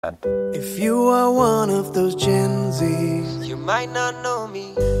If you are one of those Gen Zs, you might not know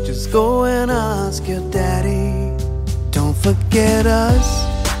me. Just go and ask your daddy. Don't forget us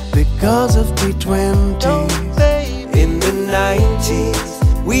because of T20. In the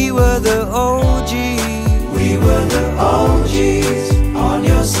 90s, we were the OGs. We were the OGs on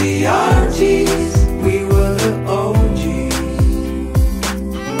your CRTs. We were the OGs.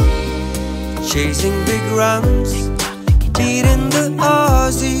 Chasing big runs, beating the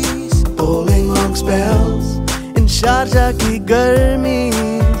Aussies, bowling long spells in Sharjah ki garmi.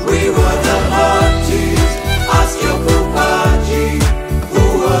 We were the